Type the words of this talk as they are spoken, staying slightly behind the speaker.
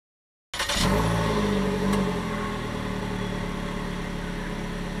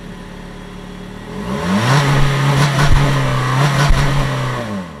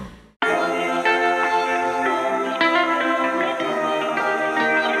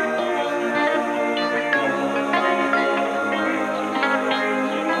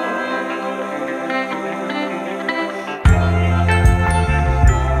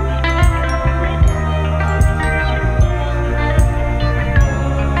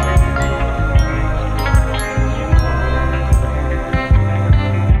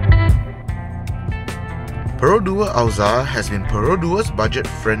Perodua Alza has been Perodua's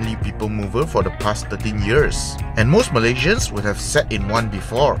budget-friendly people mover for the past 13 years, and most Malaysians would have sat in one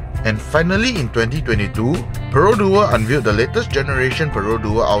before. And finally in 2022, Perodua unveiled the latest generation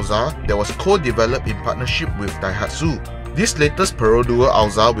Perodua Alza that was co-developed in partnership with Daihatsu. This latest Perodua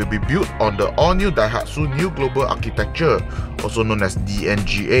Alza will be built on the all-new Daihatsu New Global Architecture, also known as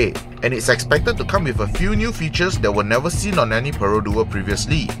DNGA, and it's expected to come with a few new features that were never seen on any Perodua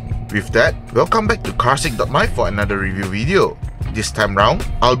previously. With that, welcome back to Carsick.my for another review video. This time round,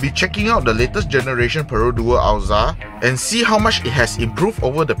 I'll be checking out the latest generation Perodua Alza and see how much it has improved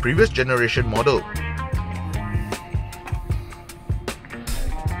over the previous generation model.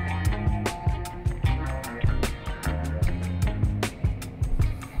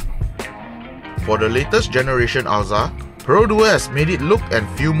 For the latest generation Alza, Perodua has made it look and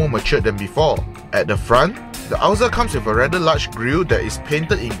feel more mature than before. At the front, the Alza comes with a rather large grille that is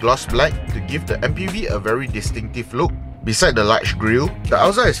painted in gloss black to give the MPV a very distinctive look. Beside the large grille, the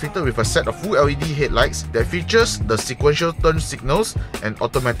Alza is fitted with a set of full LED headlights that features the sequential turn signals and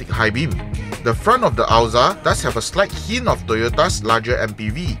automatic high beam. The front of the Alza does have a slight hint of Toyota's larger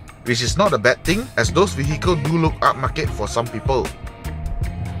MPV, which is not a bad thing as those vehicles do look upmarket for some people.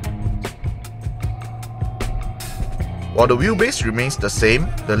 While the wheelbase remains the same,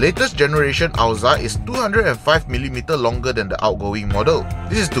 the latest generation Alza is 205mm longer than the outgoing model.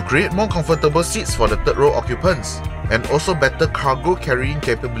 This is to create more comfortable seats for the third row occupants, and also better cargo carrying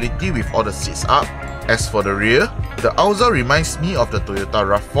capability with all the seats up. As for the rear, the Alza reminds me of the Toyota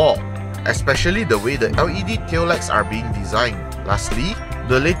RAV4, especially the way the LED taillights are being designed. Lastly,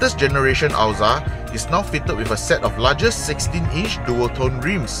 the latest generation Alza is now fitted with a set of larger 16-inch dual-tone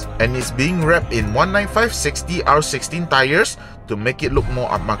rims and is being wrapped in 195/60 R16 tires to make it look more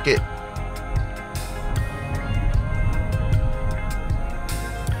upmarket.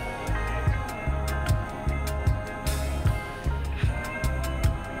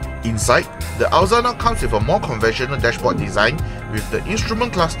 Inside, the Alza now comes with a more conventional dashboard design with the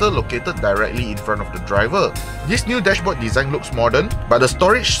instrument cluster located directly in front of the driver. This new dashboard design looks modern, but the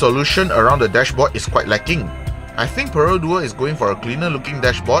storage solution around the dashboard is quite lacking. I think Perodua is going for a cleaner looking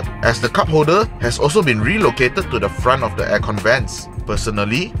dashboard as the cup holder has also been relocated to the front of the aircon vents.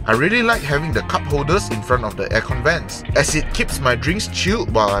 Personally, I really like having the cup holders in front of the aircon vents as it keeps my drinks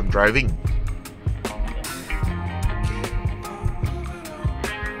chilled while I'm driving.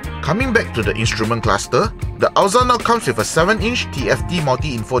 Coming back to the instrument cluster, the Alza now comes with a 7-inch TFT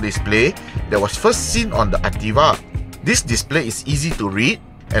multi-info display that was first seen on the Activa. This display is easy to read,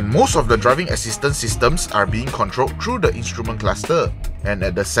 and most of the driving assistance systems are being controlled through the instrument cluster. And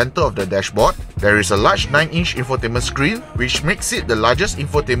at the center of the dashboard, there is a large 9-inch infotainment screen, which makes it the largest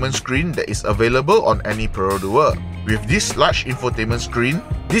infotainment screen that is available on any Perodua. With this large infotainment screen,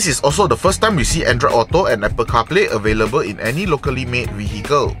 this is also the first time we see Android Auto and Apple CarPlay available in any locally made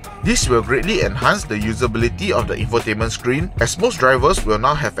vehicle. This will greatly enhance the usability of the infotainment screen as most drivers will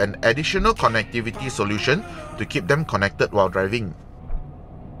now have an additional connectivity solution to keep them connected while driving.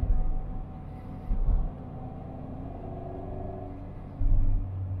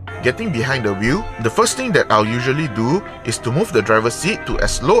 Getting behind the wheel, the first thing that I'll usually do is to move the driver's seat to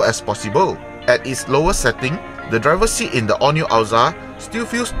as low as possible. At its lowest setting, the driver's seat in the all-new Alza still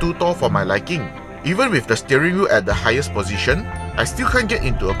feels too tall for my liking. Even with the steering wheel at the highest position, I still can't get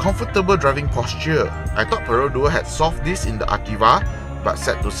into a comfortable driving posture. I thought Perodua had solved this in the Activa, but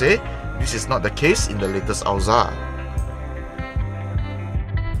sad to say, this is not the case in the latest Alza.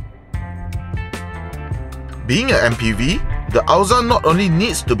 Being an MPV, the Alza not only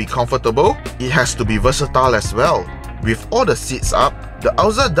needs to be comfortable, it has to be versatile as well. With all the seats up, the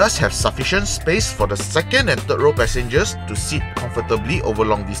Alza does have sufficient space for the second and third row passengers to sit comfortably over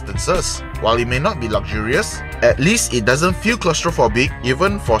long distances. While it may not be luxurious, at least it doesn't feel claustrophobic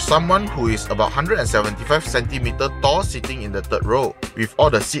even for someone who is about 175cm tall sitting in the third row. With all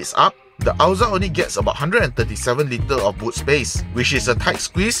the seats up, the Alza only gets about 137 liters of boot space, which is a tight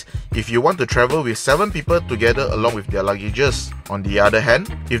squeeze if you want to travel with 7 people together along with their luggages. On the other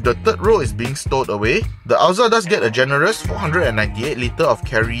hand, if the third row is being stowed away, the Alza does get a generous 498 liters of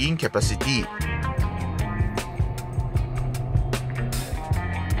carrying capacity.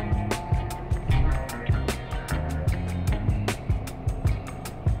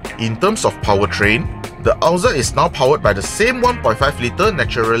 In terms of powertrain, the Alza is now powered by the same 1.5-litre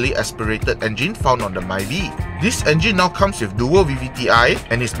naturally aspirated engine found on the Myvi. This engine now comes with dual VVTi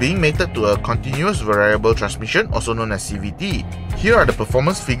and is being mated to a continuous variable transmission, also known as CVT. Here are the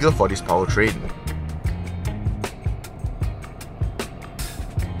performance figures for this powertrain.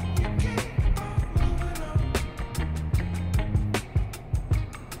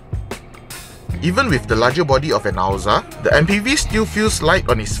 Even with the larger body of an Alza, the MPV still feels light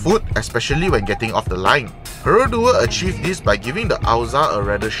on its foot, especially when getting off the line. Perodua achieved this by giving the Alza a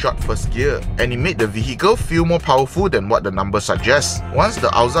rather short first gear, and it made the vehicle feel more powerful than what the numbers suggest. Once the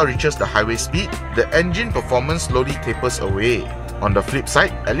Alza reaches the highway speed, the engine performance slowly tapers away. On the flip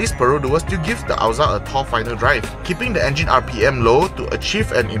side, at least Perodua still gives the Alza a tall final drive, keeping the engine RPM low to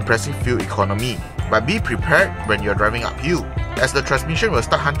achieve an impressive fuel economy. But be prepared when you're driving uphill, as the transmission will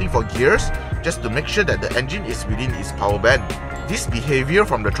start hunting for gears just to make sure that the engine is within its power band. This behavior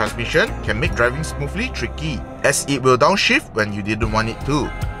from the transmission can make driving smoothly tricky, as it will downshift when you didn't want it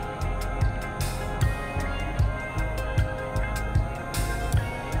to.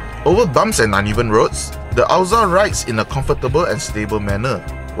 Over bumps and uneven roads, the Alza rides in a comfortable and stable manner.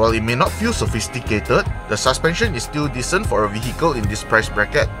 While it may not feel sophisticated, the suspension is still decent for a vehicle in this price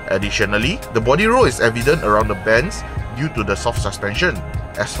bracket. Additionally, the body roll is evident around the bends due to the soft suspension.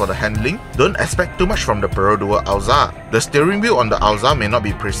 As for the handling, don't expect too much from the Perodua Alza. The steering wheel on the Alza may not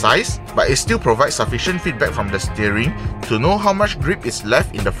be precise, but it still provides sufficient feedback from the steering to know how much grip is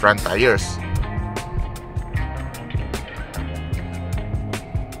left in the front tires.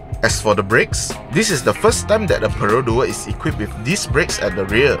 As for the brakes, this is the first time that the Perodua is equipped with disc brakes at the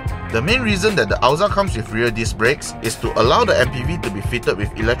rear. The main reason that the Alza comes with rear disc brakes is to allow the MPV to be fitted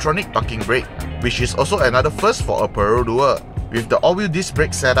with electronic parking brake, which is also another first for a Perodua. With the all-wheel disc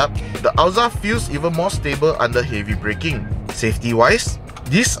brake setup, the Alza feels even more stable under heavy braking. Safety-wise,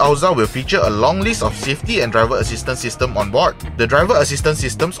 this Alza will feature a long list of safety and driver assistance system on board. The driver assistance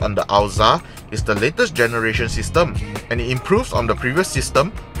systems on the Alza is the latest generation system, and it improves on the previous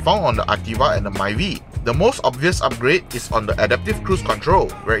system found on the Activa and the Myvi. The most obvious upgrade is on the adaptive cruise control,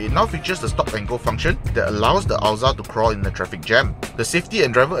 where it now features the stop and go function that allows the Alza to crawl in a traffic jam. The safety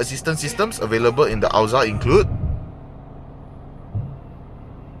and driver assistance systems available in the Alza include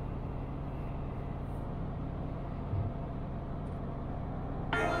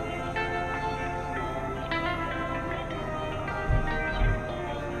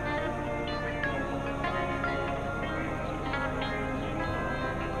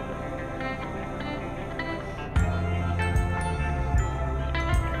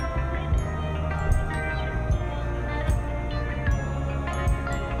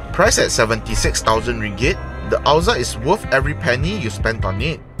Priced at 76,000 ringgit, the Alza is worth every penny you spent on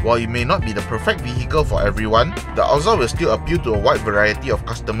it. While it may not be the perfect vehicle for everyone, the Alza will still appeal to a wide variety of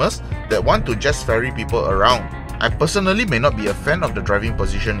customers that want to just ferry people around. I personally may not be a fan of the driving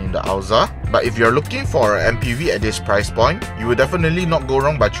position in the Alza, but if you're looking for an MPV at this price point, you will definitely not go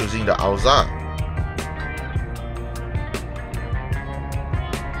wrong by choosing the Alza.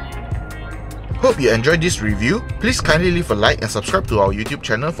 Hope you enjoyed this review. Please kindly leave a like and subscribe to our YouTube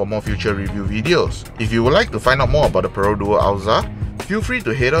channel for more future review videos. If you would like to find out more about the Perodua Alza, feel free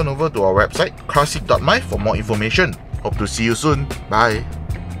to head on over to our website carsick.my for more information. Hope to see you soon. Bye.